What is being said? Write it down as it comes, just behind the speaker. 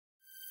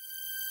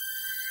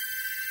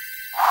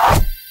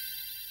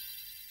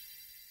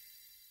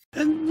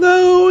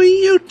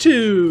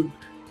YouTube!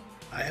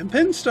 I am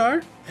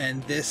Penstar,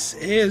 and this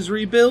is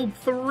Rebuild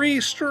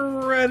 3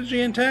 Strategy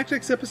and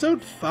Tactics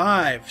Episode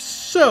 5.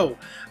 So,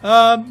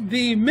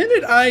 the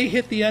minute I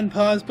hit the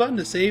unpause button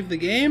to save the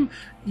game,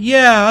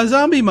 yeah, a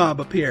zombie mob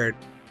appeared.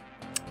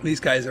 These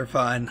guys are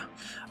fun.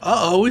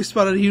 Uh-oh, we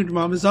spotted a huge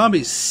mob of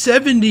zombies.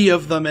 70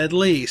 of them at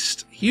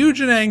least.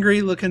 Huge and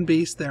angry looking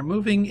beasts. They're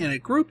moving in a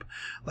group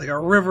like a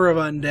river of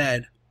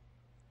undead.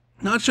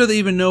 Not sure they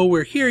even know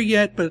we're here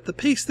yet, but at the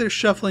pace they're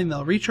shuffling,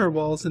 they'll reach our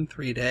walls in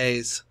 3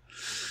 days.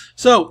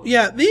 So,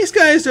 yeah, these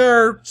guys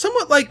are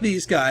somewhat like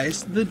these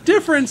guys. The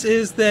difference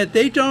is that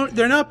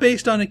they're not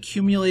based on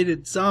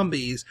accumulated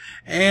zombies,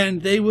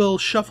 and they will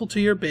shuffle to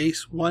your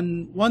base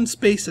one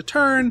space a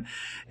turn,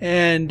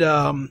 and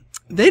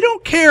they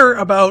don't care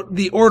about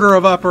the order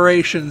of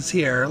operations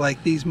here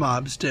like these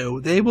mobs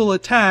do. They will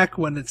attack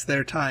when it's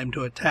their time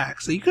to attack.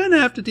 So you kind of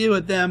have to deal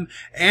with them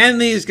and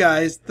these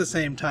guys at the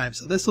same time.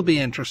 So this will be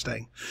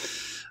interesting.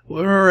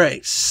 All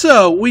right,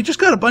 so we just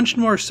got a bunch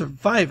more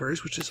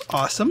survivors, which is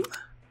awesome.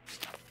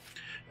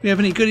 Do we have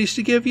any goodies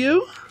to give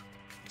you?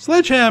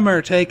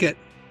 Sledgehammer, take it.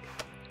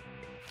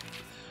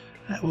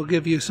 That will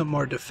give you some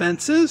more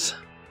defenses.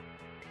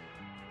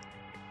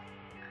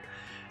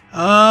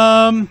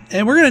 And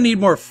we're going to need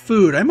more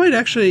food. I might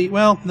actually,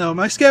 well, no,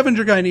 my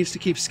scavenger guy needs to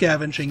keep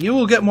scavenging. You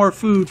will get more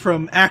food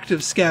from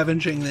active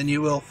scavenging than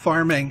you will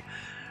farming.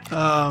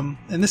 And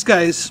this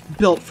guy's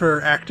built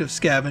for active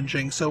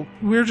scavenging, so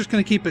we're just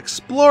going to keep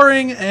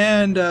exploring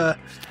and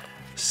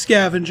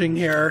scavenging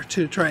here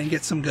to try and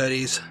get some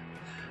goodies.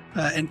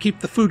 And keep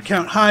the food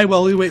count high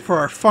while we wait for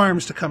our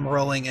farms to come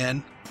rolling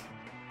in.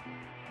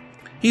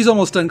 He's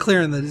almost done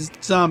clearing the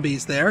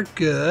zombies there.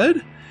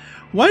 Good.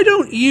 Why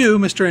don't you,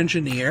 Mr.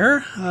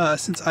 Engineer,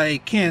 since I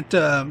can't,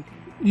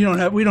 we don't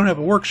have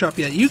a workshop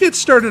yet, you get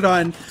started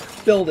on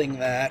building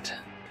that.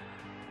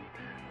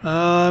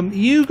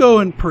 You go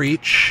and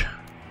preach.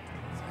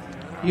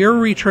 You're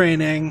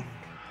retraining.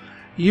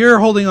 You're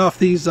holding off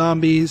these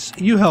zombies.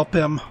 You help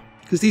him,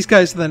 because these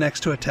guys are the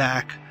next to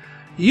attack.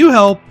 You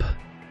help.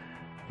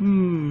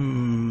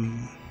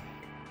 You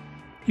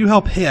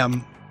help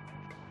him.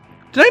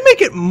 Did I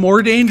make it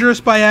more dangerous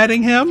by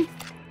adding him?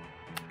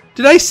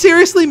 Did I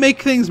seriously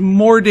make things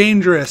more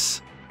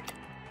dangerous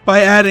by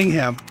adding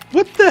him?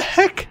 What the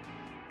heck?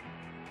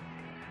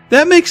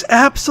 That makes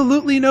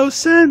absolutely no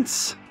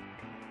sense.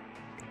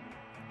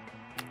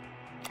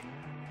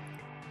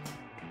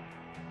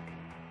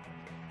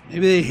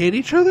 Maybe they hate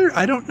each other?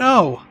 I don't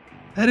know.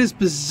 That is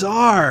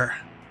bizarre.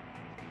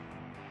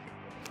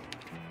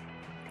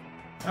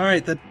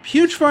 Alright, the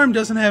huge farm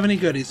doesn't have any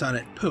goodies on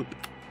it. Poop.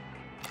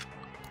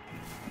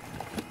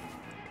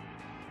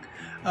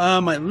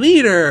 My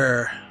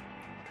leader.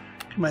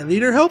 Can my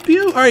leader help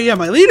you? Alright, yeah,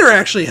 my leader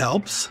actually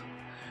helps.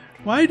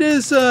 Why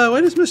does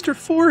Mr.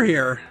 4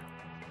 here?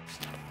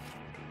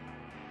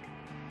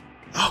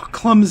 Oh,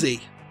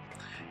 clumsy.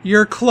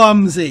 You're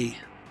clumsy.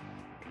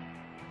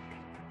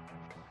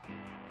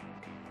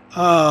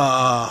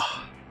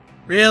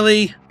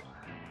 Really?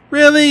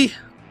 Really?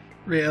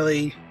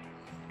 Really?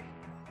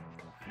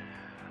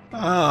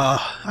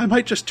 I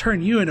might just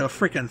turn you into a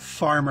frickin'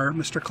 farmer,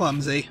 Mr.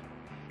 Clumsy.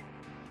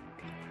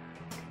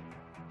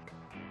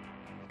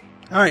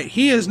 Alright,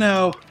 he is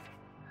now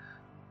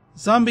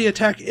zombie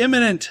attack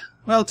imminent.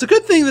 Well, it's a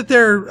good thing that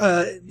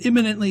they're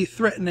imminently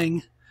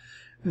threatening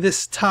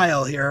this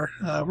tile here.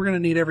 We're going to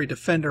need every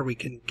defender we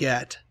can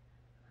get.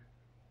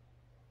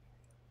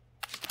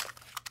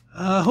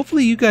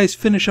 Hopefully you guys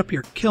finish up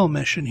your kill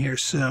mission here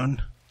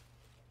soon.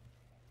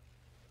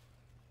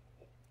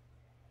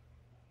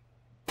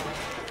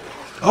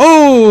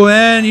 Oh,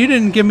 and you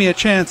didn't give me a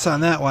chance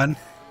on that one.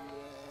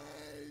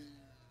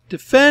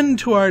 Defend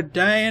to our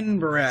dying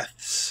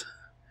breaths.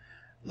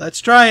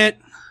 Let's try it.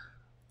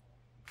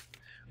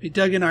 We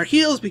dug in our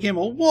heels, became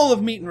a wall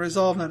of meat, and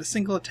resolved not a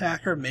single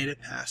attacker made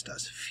it past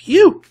us.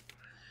 Phew!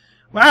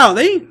 Wow,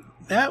 they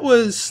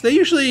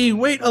usually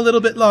wait a little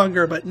bit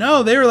longer, but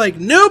no, they were like,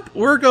 nope,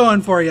 we're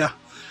going for you.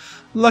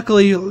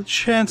 Luckily,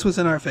 chance was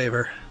in our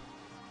favor.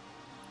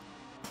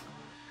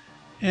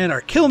 And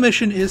our kill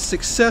mission is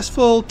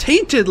successful.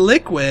 Tainted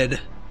liquid.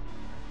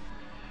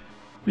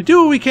 We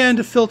do what we can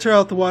to filter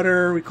out the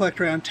water we collect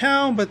around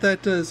town, but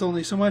that does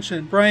only so much.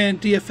 And Brian,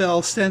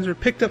 DFL, Stanzer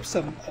picked up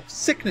some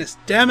sickness.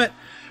 Damn it.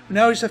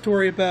 Now we just have to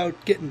worry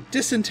about getting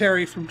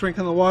dysentery from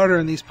drinking the water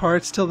in these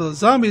parts till those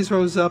zombies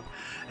rose up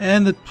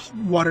and the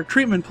water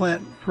treatment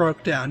plant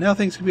broke down. Now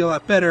things could be a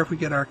lot better if we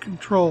get our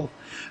control.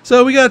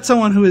 So we got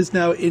someone who is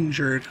now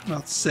injured.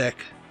 Well, sick.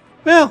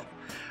 Well,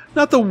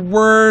 not the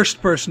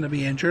worst person to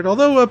be injured,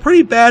 although a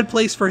pretty bad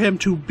place for him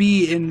to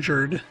be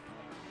injured.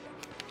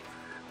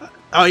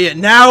 Oh yeah,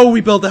 now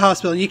we build the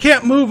hospital. You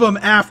can't move them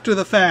after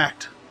the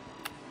fact.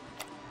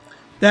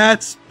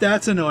 That's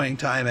annoying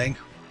timing.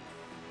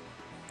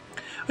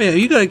 Oh yeah,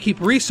 you gotta keep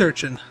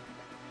researching.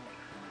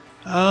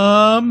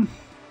 Now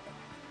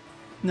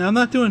I'm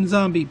not doing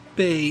zombie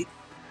bait.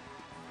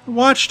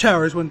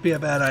 Watchtowers wouldn't be a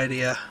bad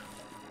idea.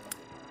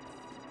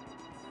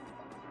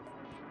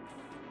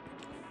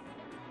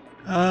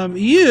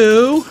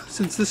 You,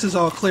 since this is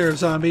all clear of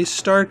zombies,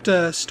 start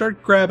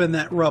grabbing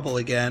that rubble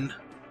again.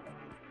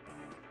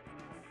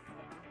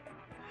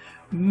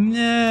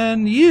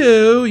 And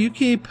you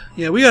keep.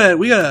 Yeah, we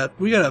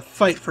gotta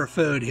fight for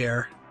food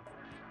here.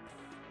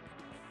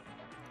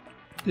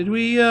 Did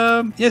we?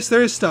 Yes,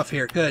 there is stuff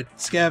here. Good,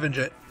 scavenge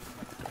it.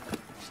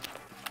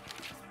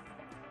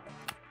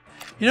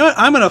 You know what?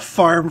 I'm gonna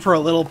farm for a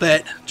little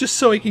bit, just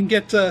so we can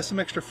get some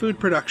extra food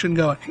production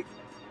going.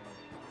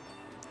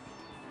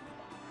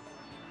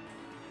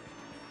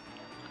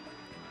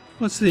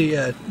 What's the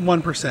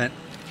 1%?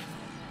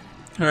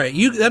 All right,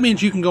 that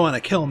means you can go on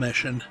a kill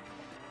mission.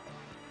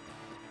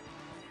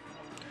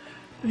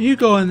 You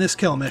go on this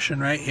kill mission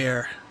right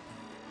here.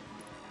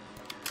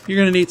 You're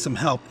going to need some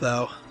help,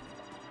 though.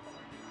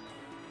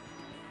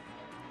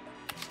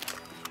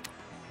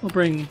 We'll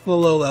bring the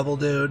low-level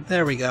dude.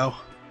 There we go.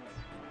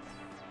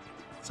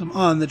 Some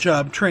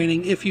on-the-job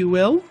training, if you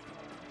will.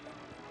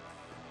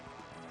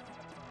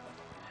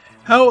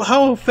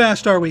 How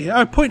fast are we?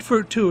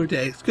 0.42 a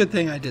day. It's a good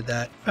thing I did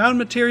that. Found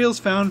materials,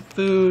 found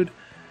food.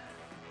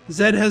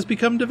 Zed has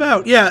become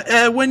devout.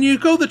 Yeah, when you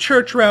go the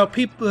church route,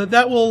 people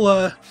that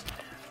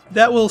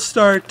will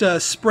start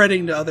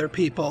spreading to other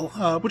people,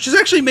 which is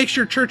actually makes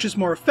your churches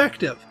more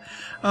effective.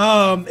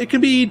 It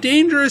can be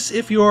dangerous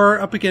if you're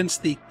up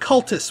against the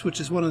cultists, which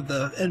is one of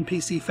the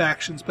NPC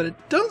factions, but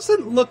it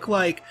doesn't look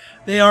like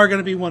they are going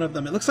to be one of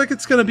them. It looks like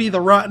it's going to be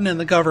the Rotten and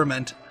the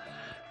government,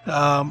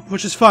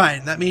 which is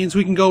fine. That means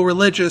we can go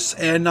religious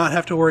and not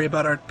have to worry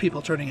about our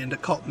people turning into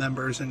cult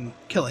members and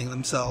killing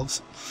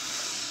themselves.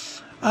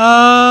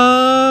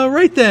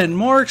 Right then,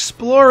 more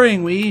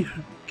exploring. We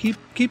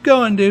keep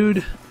going,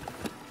 dude.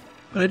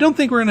 But I don't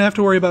think we're going to have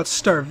to worry about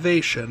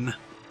starvation.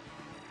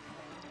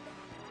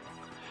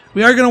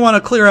 We are going to want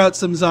to clear out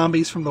some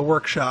zombies from the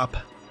workshop.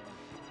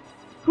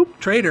 Oop,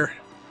 trader.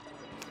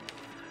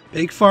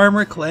 Big farm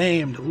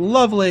reclaimed.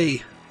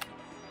 Lovely.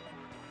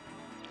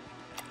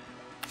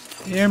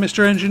 Here,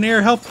 Mr.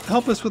 Engineer,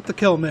 help us with the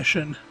kill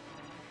mission.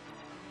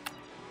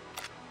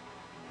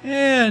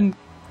 And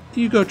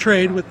you go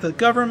trade with the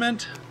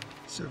government.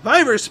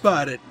 Survivor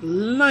spotted.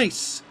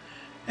 Nice.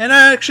 And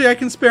I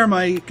can spare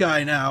my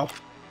guy now.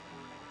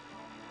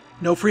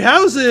 No free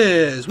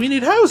houses! We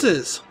need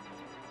houses!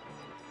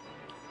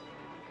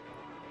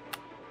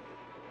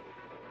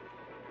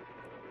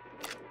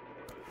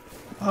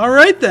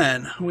 Alright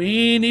then,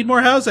 we need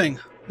more housing.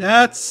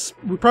 We're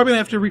probably gonna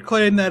have to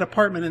reclaim that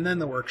apartment and then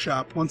the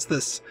workshop once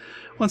this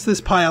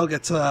pile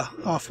gets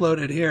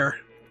offloaded here.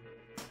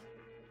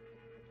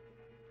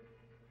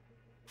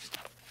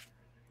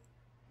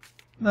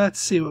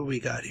 Let's see what we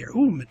got here.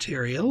 Ooh,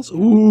 materials.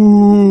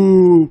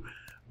 Ooh!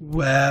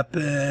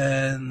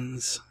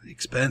 Weapons.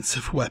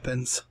 Expensive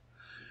weapons.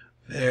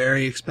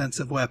 Very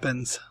expensive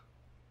weapons.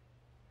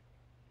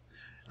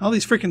 All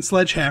these freaking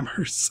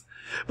sledgehammers.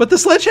 But the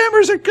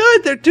sledgehammers are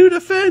good! They're 2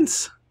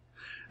 defense!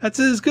 That's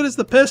as good as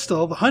the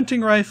pistol. The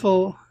hunting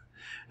rifle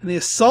and the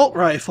assault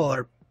rifle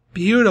are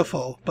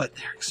beautiful, but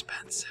they're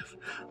expensive.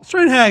 Let's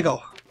try and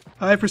haggle.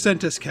 5%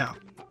 discount.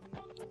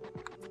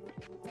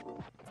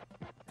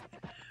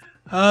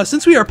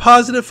 Since we are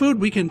positive food,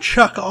 we can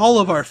chuck all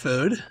of our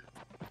food.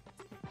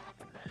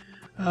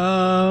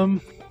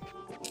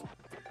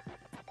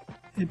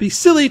 It'd be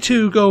silly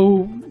to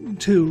go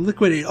to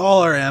liquidate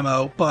all our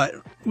ammo, but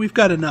we've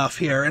got enough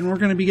here, and we're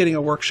going to be getting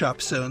a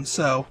workshop soon,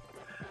 so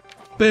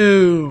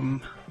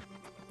boom.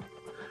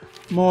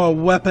 More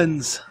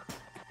weapons.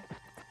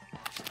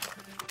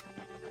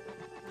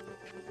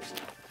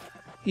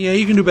 Yeah,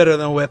 you can do better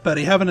than a whip,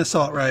 buddy. Have an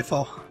assault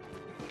rifle.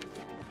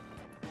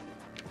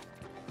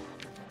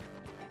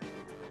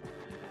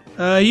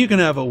 You can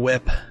have a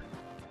whip.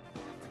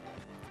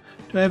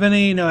 Do I have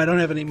any? No, I don't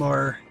have any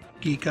more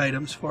geek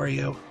items for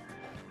you.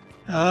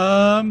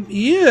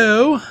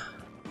 You...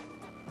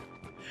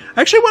 I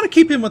actually want to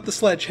keep him with the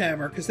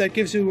sledgehammer, because that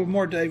gives you a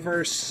more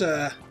diverse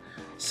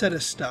set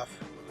of stuff.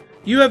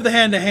 You have the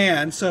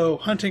hand-to-hand, so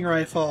hunting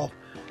rifle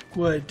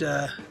would...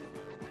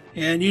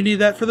 and you need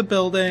that for the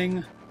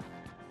building.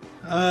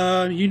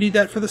 You need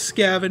that for the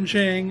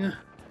scavenging.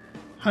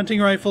 Hunting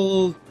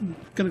rifle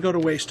gonna go to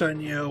waste on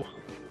you.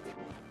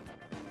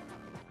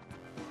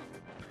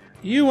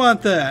 You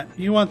want that.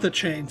 You want the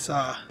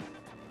chainsaw.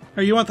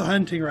 Or you want the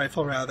hunting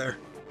rifle, rather.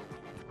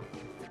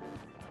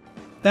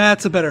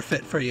 That's a better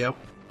fit for you.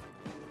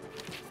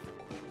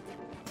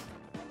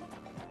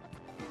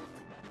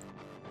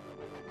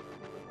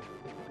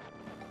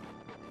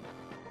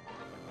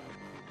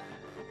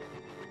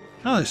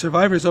 Oh, there's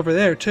survivors over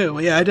there, too.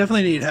 Yeah, I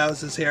definitely need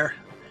houses here.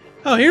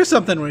 Oh, here's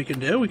something we can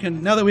do.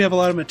 Now that we have a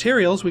lot of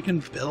materials, we can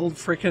build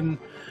frickin'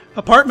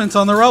 apartments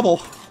on the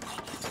rubble.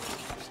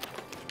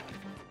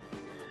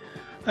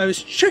 I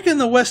was checking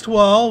the west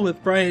wall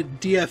with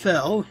Bryant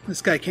DFL.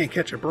 This guy can't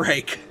catch a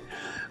break.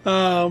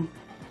 And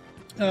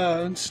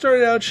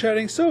started out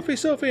shouting, "Sophie,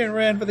 Sophie," and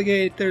ran for the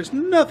gate. There's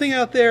nothing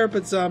out there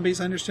but zombies.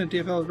 I understand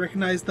DFL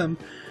recognized them.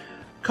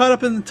 Caught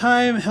up in the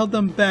time, held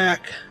them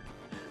back.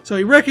 So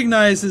he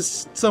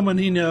recognizes someone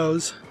he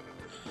knows.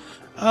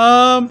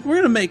 We're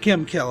gonna make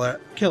him kill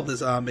the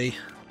zombie.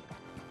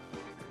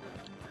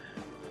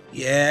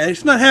 Yeah,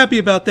 he's not happy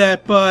about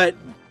that, but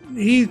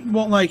he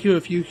won't like you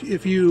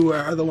if you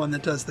are the one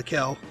that does the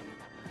kill.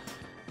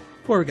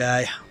 Poor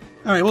guy.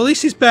 Alright, well at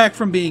least he's back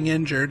from being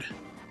injured.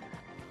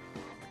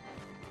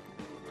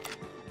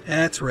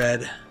 That's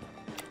red.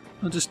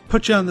 I'll just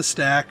put you on the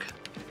stack.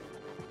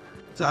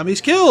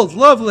 Zombies killed!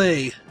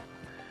 Lovely!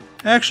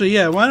 Actually,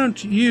 yeah, why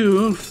don't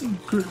you,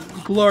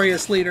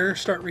 glorious leader,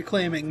 start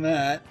reclaiming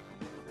that?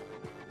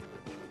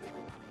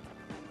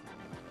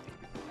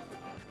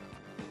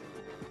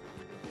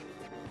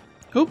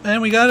 Oh,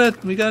 and we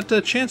got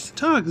a chance to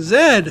talk.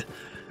 Zed!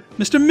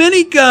 Mr.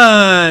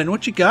 Minigun!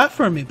 What you got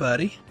for me,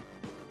 buddy?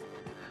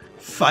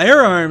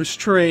 Firearms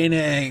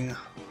training.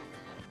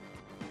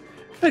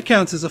 That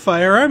counts as a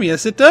firearm.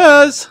 Yes, it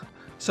does.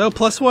 So,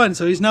 +1.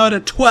 So he's now at a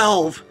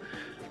 12.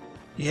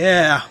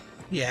 Yeah.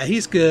 Yeah,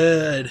 he's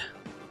good.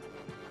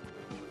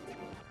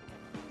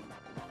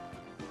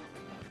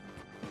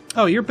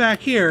 Oh, you're back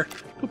here.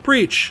 Go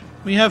preach.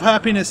 We have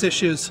happiness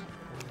issues.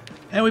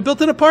 And we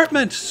built an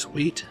apartment.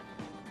 Sweet.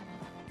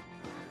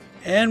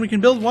 And we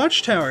can build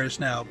watchtowers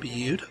now.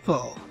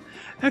 Beautiful.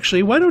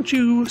 Actually, why don't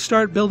you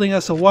start building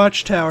us a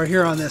watchtower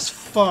here on this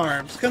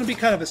farm? It's going to be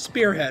kind of a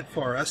spearhead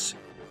for us.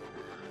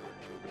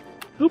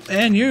 Oop,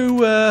 and you,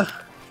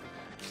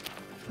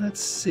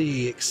 let's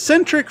see,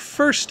 eccentric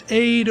first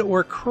aid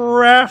or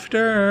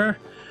crafter.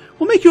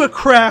 We'll make you a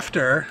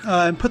crafter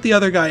and put the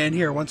other guy in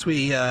here once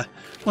we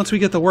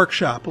get the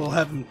workshop. We'll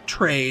have him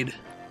trade.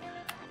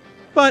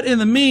 But in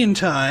the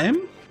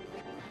meantime,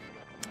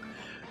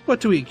 what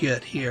do we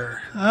get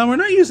here? We're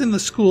not using the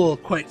school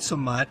quite so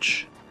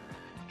much.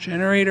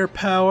 Generator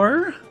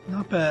power,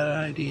 not bad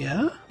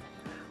idea.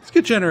 Let's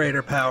get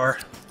generator power.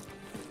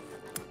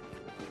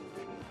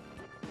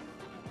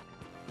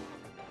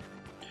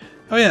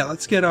 Oh yeah,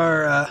 let's get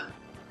our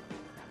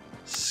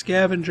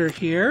scavenger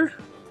here.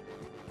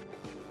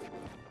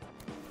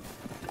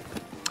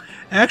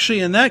 Actually,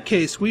 in that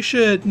case, we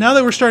should, now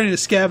that we're starting to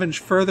scavenge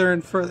further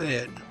and further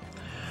in.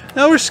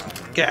 Now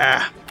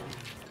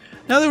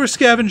that we're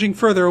scavenging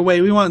further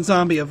away, we want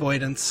zombie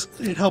avoidance.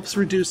 It helps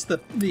reduce the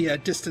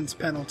distance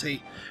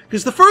penalty.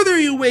 Because the further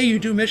away you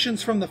do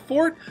missions from the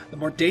fort, the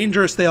more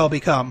dangerous they all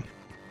become.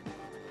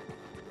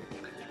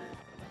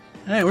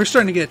 Alright, we're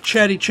starting to get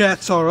chatty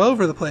chats all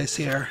over the place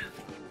here.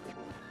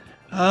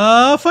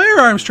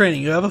 Firearms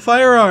training. You have a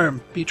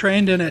firearm. Be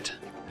trained in it.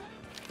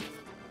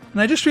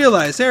 And I just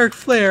realized Eric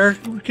Flair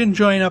can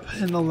join up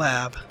in the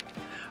lab.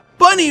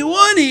 Bunny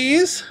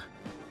Oneies!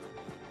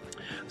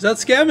 I was out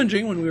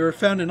scavenging when we were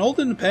found an old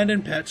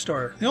independent pet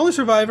store. The only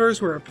survivors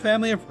were a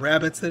family of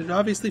rabbits that had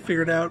obviously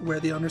figured out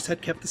where the owners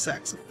had kept the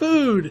sacks of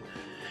food.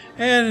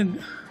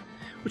 And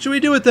what should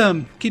we do with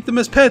them? Keep them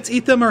as pets,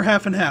 eat them, or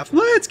half and half?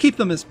 Let's keep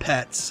them as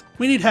pets.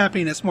 We need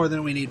happiness more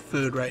than we need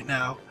food right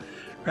now.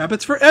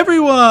 Rabbits for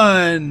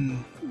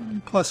everyone!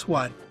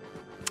 +1.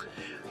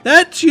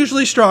 That's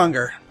usually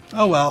stronger.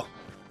 Oh well.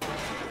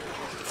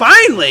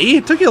 Finally!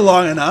 It took you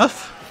long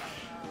enough.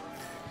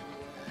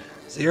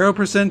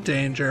 0%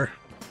 danger.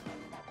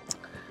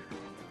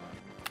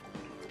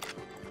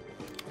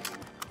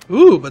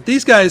 Ooh, but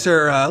these guys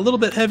are a little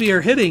bit heavier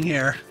hitting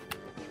here.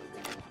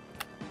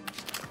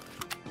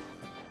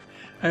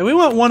 Alright, we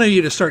want one of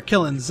you to start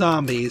killing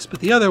zombies, but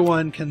the other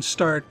one can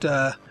start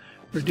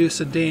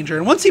reducing danger.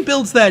 And once he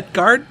builds that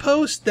guard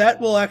post,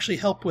 that will actually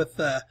help with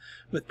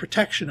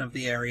protection of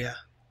the area.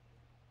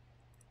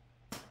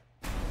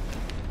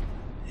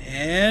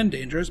 And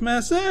Dangerous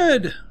Mass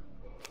Ed!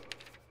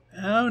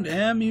 Found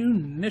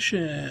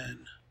ammunition.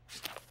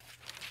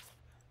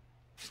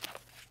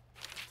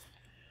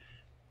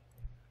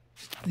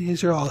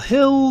 These are all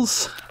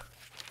hills.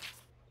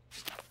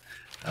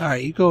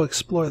 Alright, you go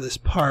explore this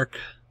park.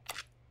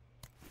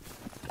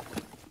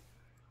 You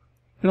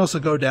can also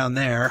go down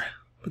there.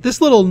 But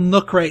this little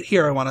nook right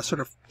here I want to sort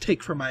of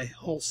take for my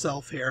whole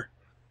self here.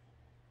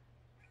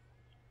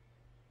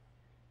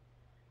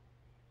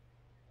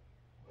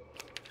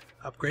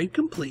 Upgrade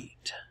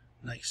complete.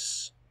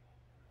 Nice.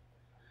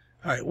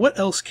 Alright, what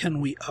else can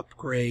we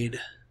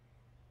upgrade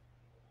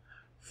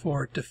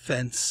for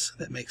defense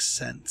that makes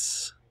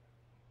sense?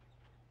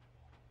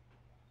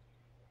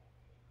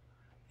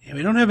 Yeah,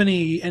 we don't have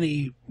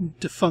any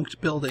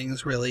defunct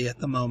buildings really at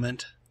the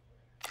moment.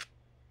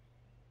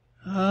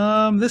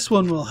 This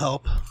one will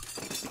help.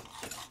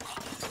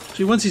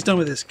 Actually, once he's done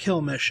with his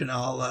kill mission,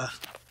 why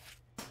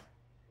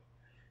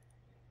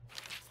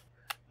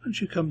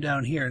don't you come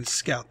down here and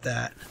scout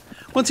that?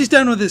 Once he's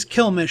done with his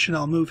kill mission,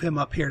 I'll move him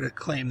up here to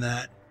claim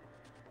that.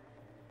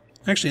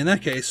 Actually, in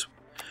that case,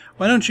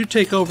 why don't you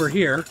take over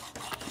here?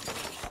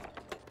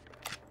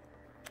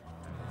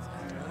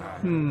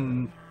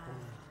 Need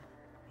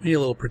a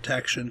little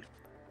protection.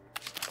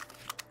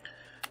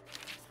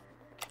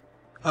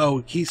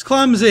 Oh, he's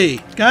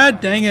clumsy! God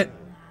dang it!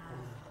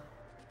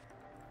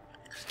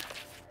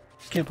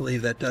 Can't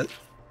believe that does.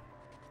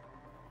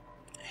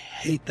 I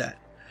hate that.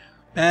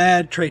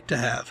 Bad trait to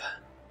have.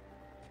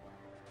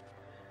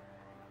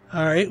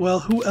 Alright,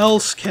 well, who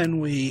else can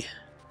we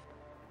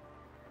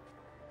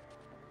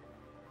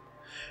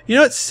You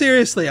know what?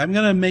 Seriously, I'm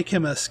going to make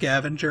him a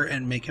scavenger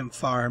and make him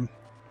farm.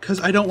 Because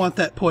I don't want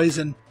that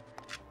poison.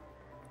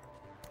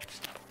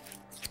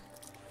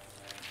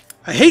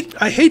 I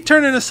hate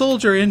turning a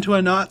soldier into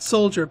a not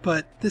soldier,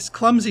 but this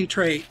clumsy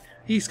trait,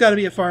 he's got to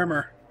be a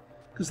farmer.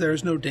 Because there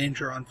is no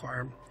danger on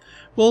farm.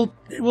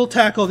 We'll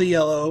tackle the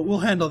yellow. We'll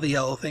handle the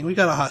yellow thing. We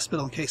got a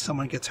hospital in case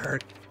someone gets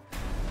hurt.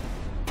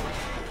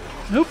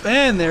 Nope,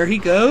 and there he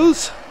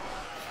goes.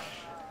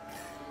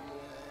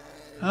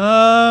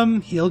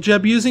 Heal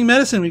Jeb using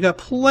medicine. We got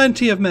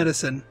plenty of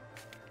medicine.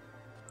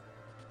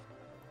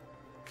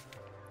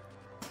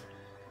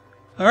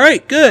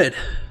 Alright, good.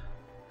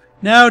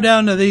 Now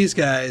down to these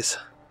guys.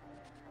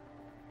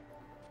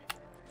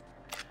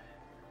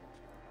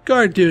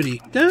 Guard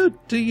duty. Do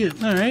you?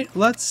 Alright,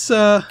 let's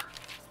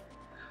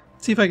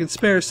see if I can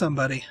spare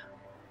somebody.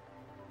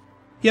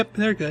 Yep,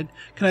 they're good.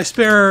 Can I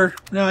spare?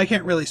 No, I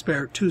can't really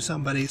spare two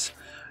somebodies.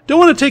 Don't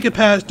want to take it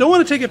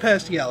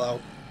past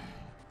yellow.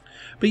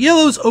 But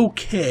yellow's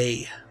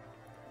okay.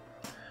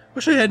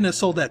 Wish I hadn't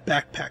sold that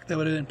backpack. That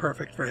would have been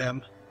perfect for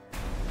him.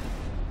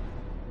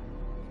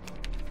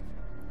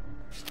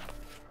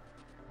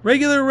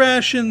 Regular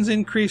rations,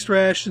 increased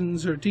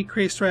rations, or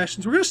decreased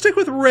rations. We're going to stick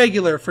with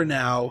regular for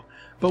now.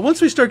 But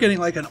once we start getting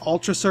like an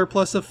ultra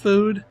surplus of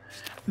food,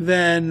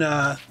 then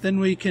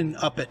we can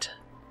up it.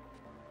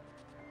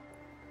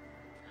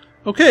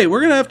 Okay, we're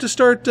going to have to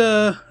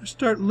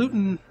start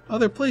looting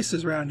other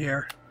places around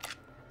here.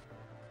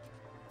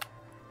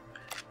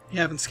 You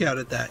haven't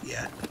scouted that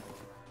yet.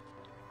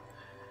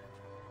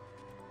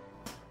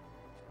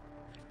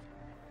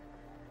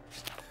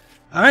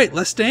 Alright,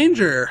 less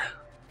danger.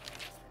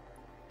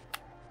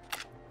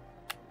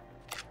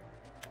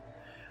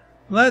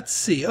 Let's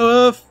see.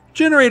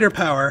 Generator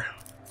power.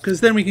 Because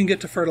then we can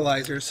get to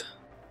fertilizers.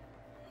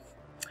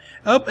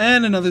 Oh,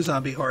 and another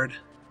zombie horde.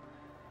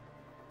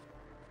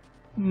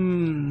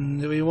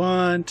 Do we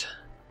want...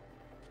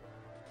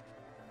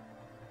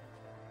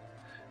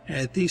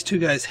 Yeah, these two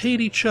guys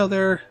hate each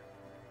other.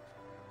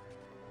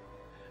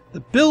 The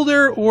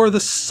builder or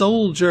the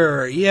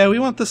soldier? Yeah, we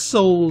want the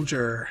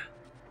soldier.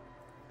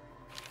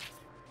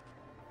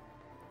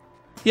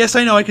 Yes,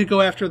 I know I could go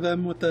after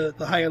them with the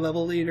higher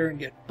level leader and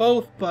get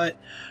both, but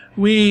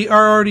we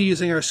are already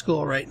using our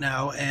school right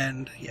now,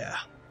 and yeah.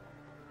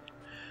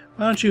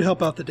 Why don't you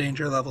help out the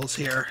danger levels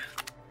here?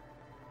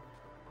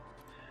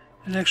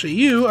 And actually,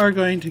 you are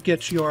going to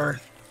get your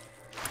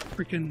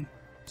freaking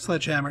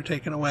sledgehammer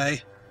taken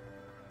away.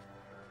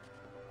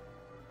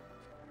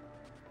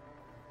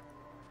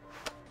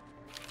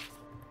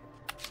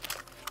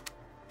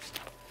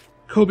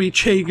 Kobe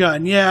chain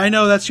gun. Yeah, I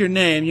know that's your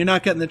name. You're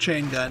not getting the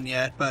chain gun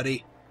yet,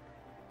 buddy.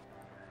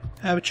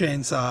 Have a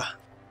chainsaw.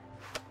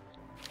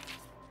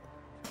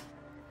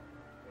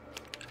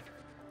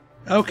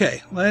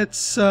 Okay,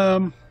 let's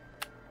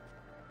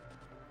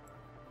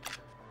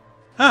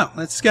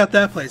let's scout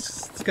that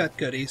place. It's got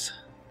goodies.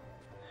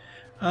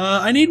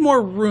 I need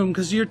more room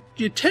because you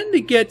tend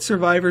to get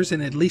survivors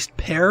in at least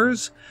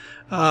pairs.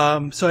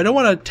 So I don't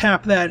want to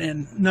tap that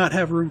and not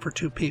have room for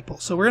two people.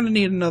 So we're going to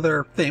need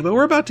another thing, but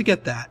we're about to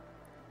get that.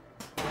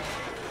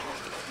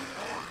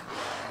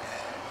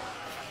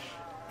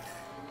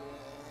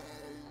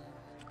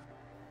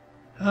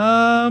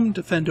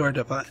 Defend our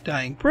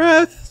dying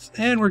breath,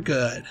 and we're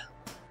good.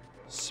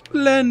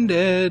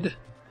 Splendid.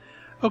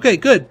 Okay,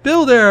 good.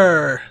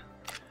 Builder!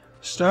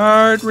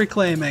 Start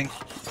reclaiming.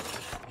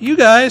 You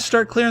guys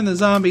start clearing the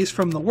zombies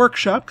from the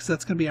workshop, because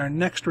that's going to be our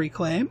next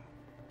reclaim.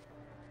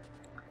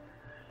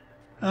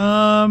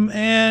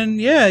 And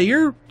yeah,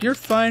 you're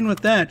fine with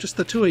that, just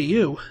the two of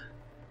you.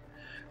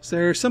 Is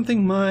there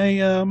something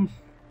my,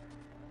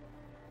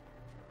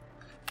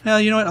 well,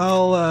 you know what,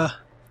 I'll,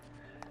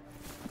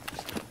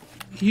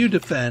 you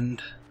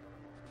defend.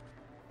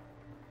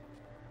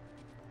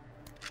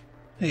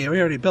 Hey, we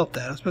already built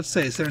that. I was about to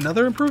say, is there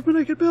another improvement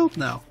I could build?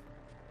 No.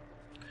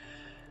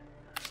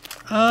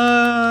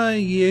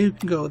 You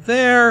can go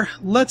there.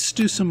 Let's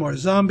do some more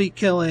zombie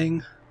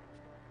killing.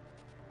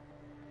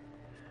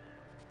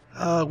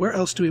 Where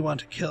else do we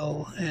want to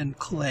kill and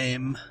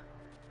claim?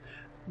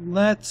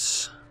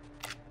 Let's...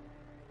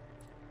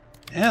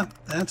 Yeah,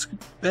 that's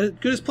good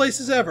as place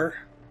as ever.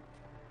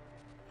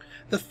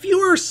 The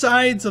fewer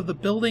sides of the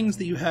buildings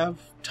that you have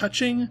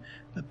touching,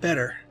 the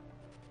better.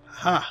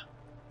 Aha.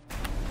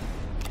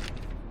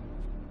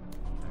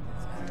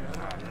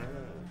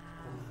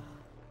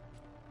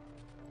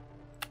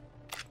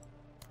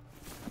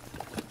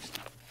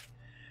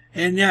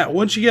 And yeah,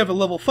 once you have a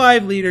level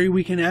 5 leader,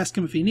 we can ask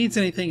him if he needs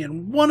anything,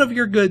 and one of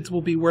your goods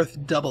will be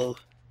worth double.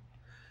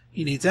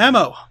 He needs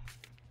ammo.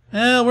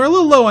 We're a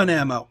little low on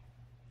ammo.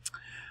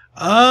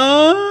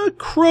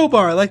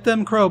 Crowbar. I like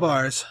them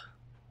crowbars.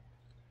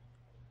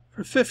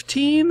 For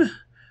 15,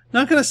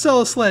 not going to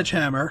sell a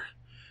sledgehammer.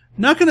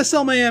 Not going to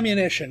sell my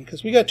ammunition,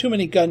 because we got too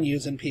many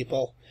gun-using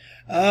people.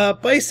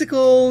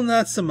 Bicycle,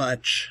 not so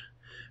much.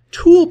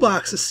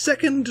 Toolbox, a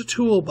second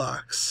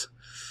toolbox.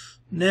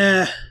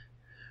 Nah.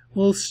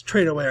 We'll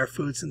trade away our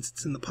food since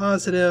it's in the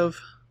positive.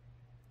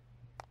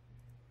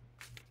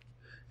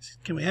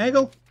 Can we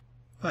haggle?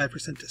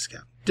 5%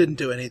 discount. Didn't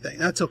do anything.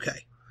 That's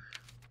okay.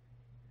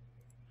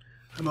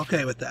 I'm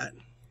okay with that.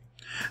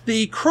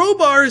 The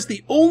crowbar is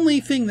the only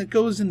thing that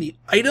goes in the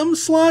item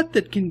slot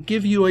that can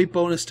give you a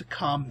bonus to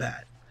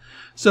combat.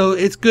 So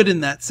it's good in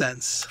that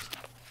sense.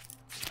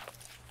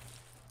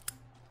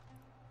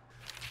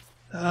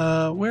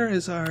 Where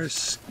is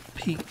ours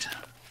peaked?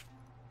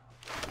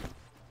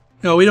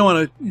 No, we don't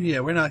want to...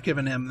 Yeah, we're not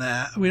giving him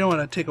that. We don't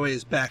want to take away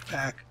his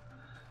backpack.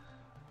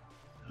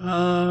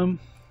 Yeah,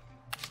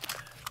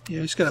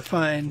 just got to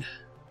find...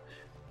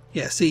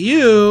 Yeah, see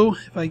you,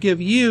 if I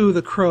give you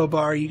the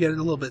crowbar, you get it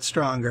a little bit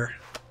stronger.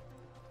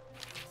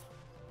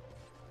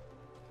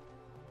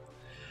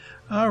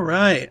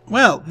 Alright,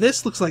 well,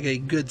 this looks like a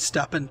good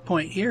stopping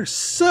point here.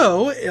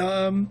 So,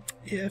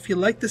 if you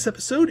like this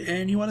episode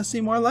and you want to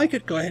see more like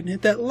it, go ahead and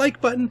hit that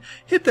like button,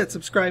 hit that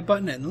subscribe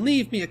button, and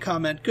leave me a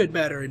comment, good,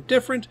 bad, or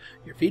indifferent.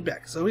 Your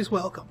feedback is always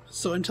welcome.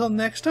 So until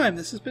next time,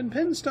 this has been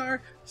Pinstar,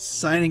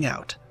 signing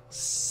out.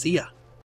 See ya.